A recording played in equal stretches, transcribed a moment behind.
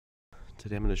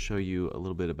Today I'm going to show you a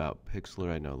little bit about Pixlr.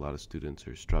 I know a lot of students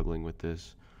are struggling with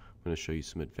this. I'm going to show you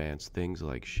some advanced things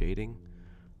like shading.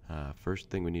 First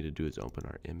thing we need to do is open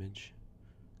our image.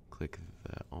 Click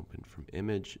the Open from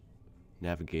Image,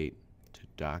 navigate to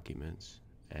Documents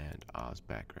and Oz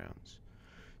Backgrounds.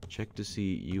 Check to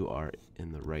see you are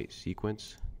in the right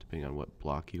sequence depending on what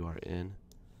block you are in.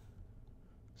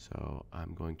 So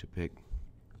I'm going to pick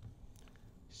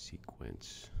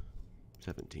sequence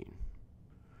 17.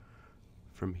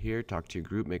 From here, talk to your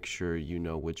group, make sure you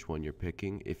know which one you're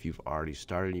picking. If you've already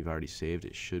started, you've already saved,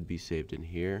 it should be saved in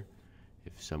here.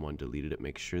 If someone deleted it,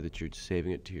 make sure that you're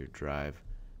saving it to your drive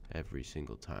every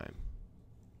single time.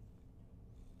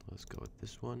 Let's go with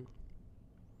this one.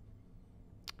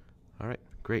 Alright,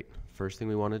 great. First thing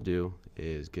we want to do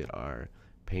is get our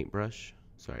paint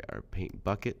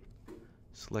bucket.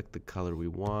 Select the color we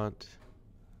want.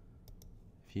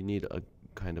 If you need a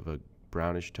kind of a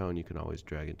brownish tone, you can always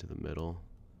drag it to the middle.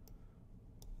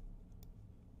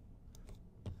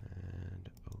 And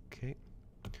okay.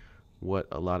 What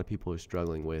a lot of people are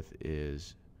struggling with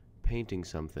is painting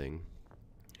something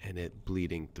and it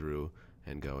bleeding through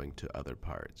and going to other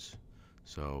parts.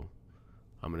 So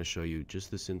I'm going to show you just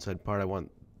this inside part. I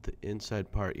want the inside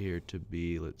part here to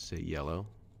be, let's say, yellow.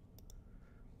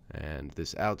 And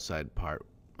this outside part,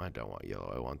 I don't want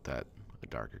yellow. I want that a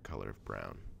darker color of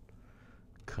brown.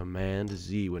 Command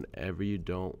Z whenever you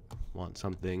don't want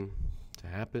something to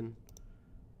happen,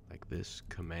 like this,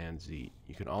 Command Z.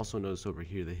 You can also notice over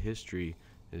here the history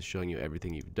is showing you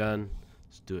everything you've done.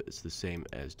 It's the same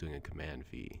as doing a Command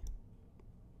V.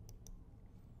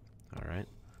 Alright,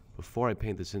 before I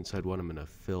paint this inside one, I'm going to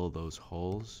fill those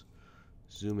holes.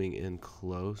 Zooming in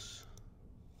close,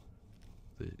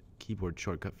 the keyboard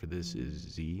shortcut for this is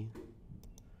Z,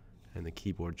 and the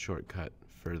keyboard shortcut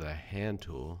for the hand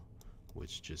tool,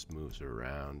 which just moves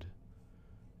around,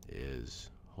 is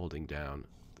holding down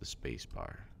the space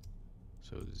bar.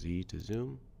 So Z to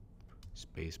zoom,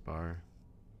 space bar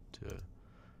to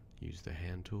use the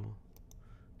hand tool.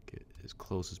 Get as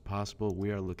close as possible.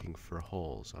 We are looking for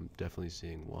holes. I'm definitely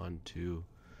seeing 1, 2,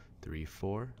 3,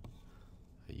 4.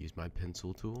 I use my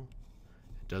pencil tool.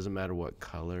 It doesn't matter what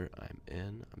color I'm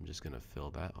in. I'm just going to fill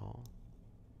that hole.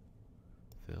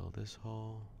 Fill this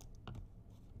hole.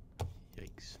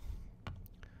 Yikes.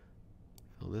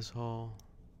 Fill this hole.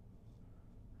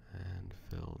 And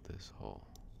fill this hole.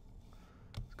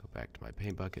 Let's go back to my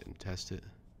paint bucket and test it.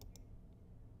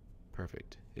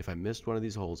 Perfect. If I missed one of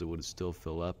these holes, it would still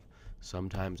fill up.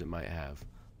 Sometimes it might have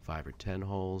 5 or 10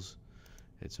 holes.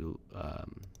 It's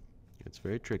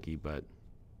very tricky, but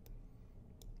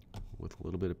with a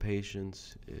little bit of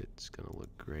patience, it's going to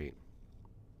look great.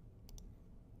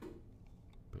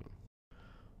 Boom.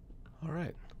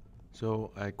 Alright,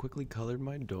 so I quickly colored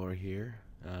my door here,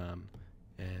 and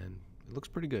it looks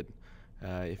pretty good.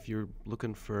 If you're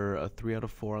looking for a 3 out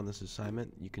of 4 on this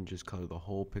assignment, you can just color the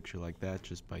whole picture like that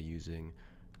just by using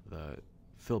the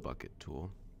fill bucket tool,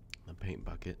 the paint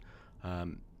bucket.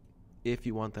 If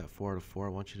you want that 4 out of 4, I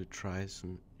want you to try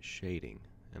some shading,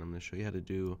 and I'm going to show you how to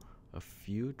do a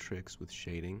few tricks with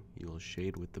shading. You'll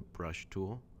shade with the brush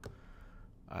tool.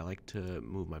 I like to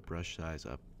move my brush size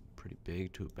up pretty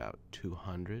big to about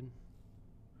 200.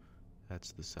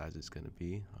 That's the size it's going to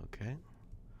be. Okay.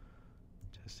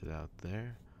 Test it out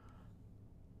there.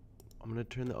 I'm going to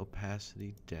turn the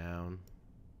opacity down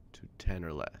to 10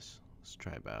 or less. Let's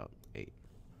try about 8.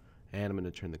 And I'm going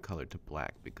to turn the color to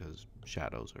black because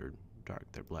shadows are dark,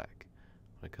 they're black.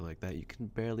 When I color like that, you can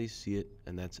barely see it,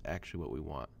 and that's actually what we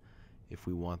want. If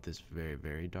we want this very,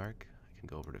 very dark, I can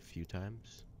go over it a few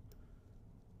times.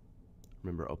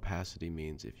 Remember, opacity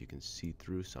means if you can see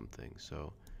through something.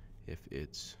 So if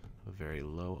it's a very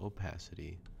low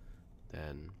opacity,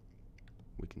 then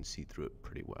we can see through it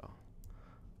pretty well.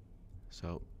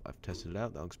 So I've tested it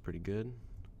out. That looks pretty good.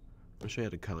 I'll show you how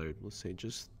to color, let's say,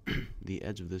 just the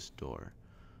edge of this door.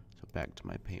 So back to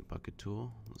my paint bucket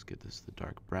tool. Let's get this the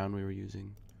dark brown we were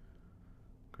using.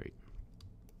 Great.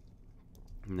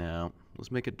 Now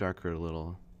let's make it darker, a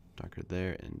little darker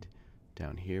there, and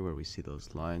down here where we see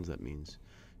those lines, that means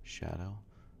shadow.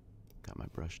 Got my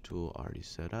brush tool already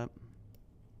set up.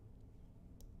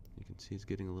 You can see it's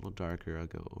getting a little darker. I'll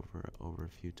go over a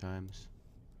few times,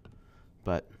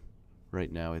 but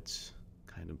right now it's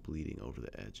kind of bleeding over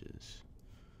the edges,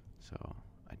 so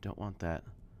I don't want that.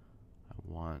 I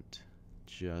want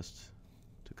just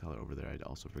to color over there. I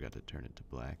also forgot to turn it to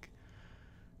black.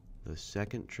 The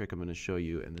second trick I'm going to show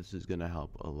you, and this is going to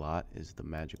help a lot, is the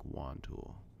magic wand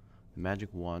tool. The magic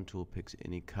wand tool picks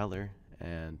any color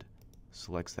and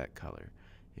selects that color.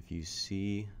 If you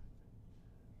see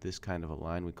this kind of a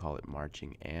line, we call it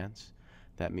marching ants.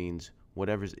 That means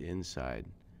whatever's inside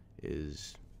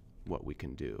is what we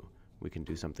can do. We can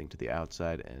do something to the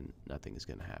outside and nothing is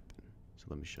going to happen. So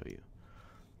let me show you.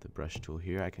 The brush tool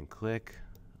here, I can click,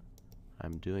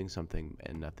 I'm doing something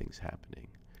and nothing's happening.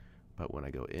 But when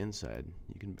I go inside,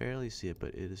 you can barely see it, but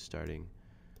it is starting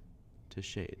to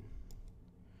shade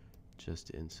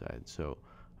just inside. So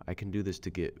I can do this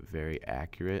to get very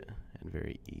accurate and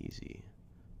very easy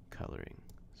coloring.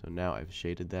 So now I've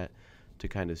shaded that. To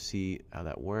kind of see how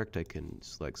that worked, I can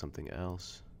select something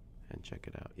else and check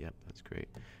it out. Yep, that's great.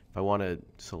 If I want to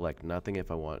select nothing,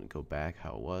 if I want to go back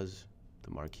how it was,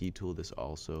 the marquee tool, this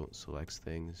also selects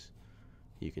things.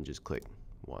 You can just click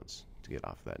once to get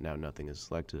off that. Now nothing is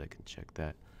selected. I can check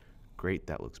that. Great,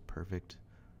 that looks perfect.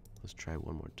 Let's try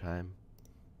one more time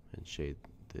and shade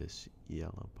this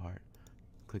yellow part.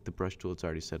 Click the brush tool. It's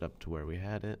already set up to where we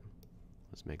had it.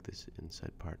 Let's make this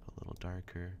inside part a little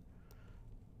darker.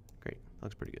 Great,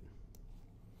 looks pretty good.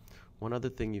 One other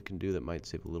thing you can do that might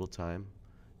save a little time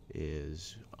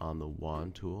is on the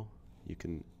wand tool, you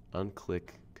can unclick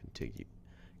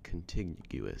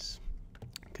contiguous.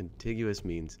 Contiguous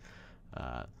means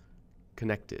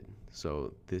connected.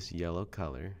 So this yellow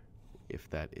color, if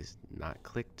that is not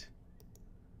clicked,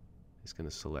 it's going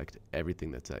to select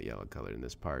everything that's that yellow color. In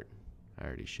this part, I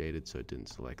already shaded, so it didn't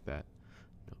select that.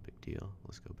 No big deal.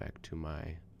 Let's go back to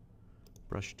my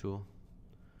brush tool.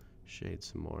 Shade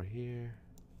some more here,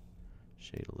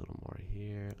 shade a little more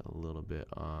here, a little bit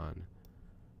on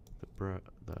the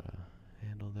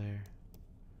handle there.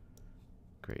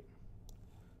 Great.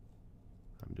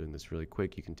 I'm doing this really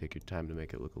quick. You can take your time to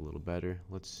make it look a little better.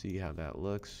 Let's see how that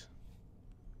looks.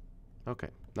 Okay,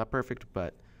 not perfect,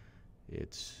 but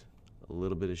it's a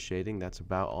little bit of shading. That's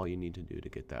about all you need to do to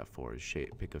get that for is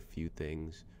shade. Pick a few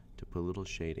things to put a little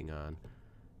shading on,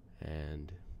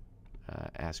 and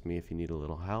ask me if you need a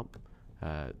little help.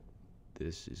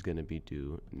 This is going to be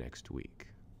due next week.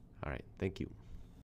 All right, thank you.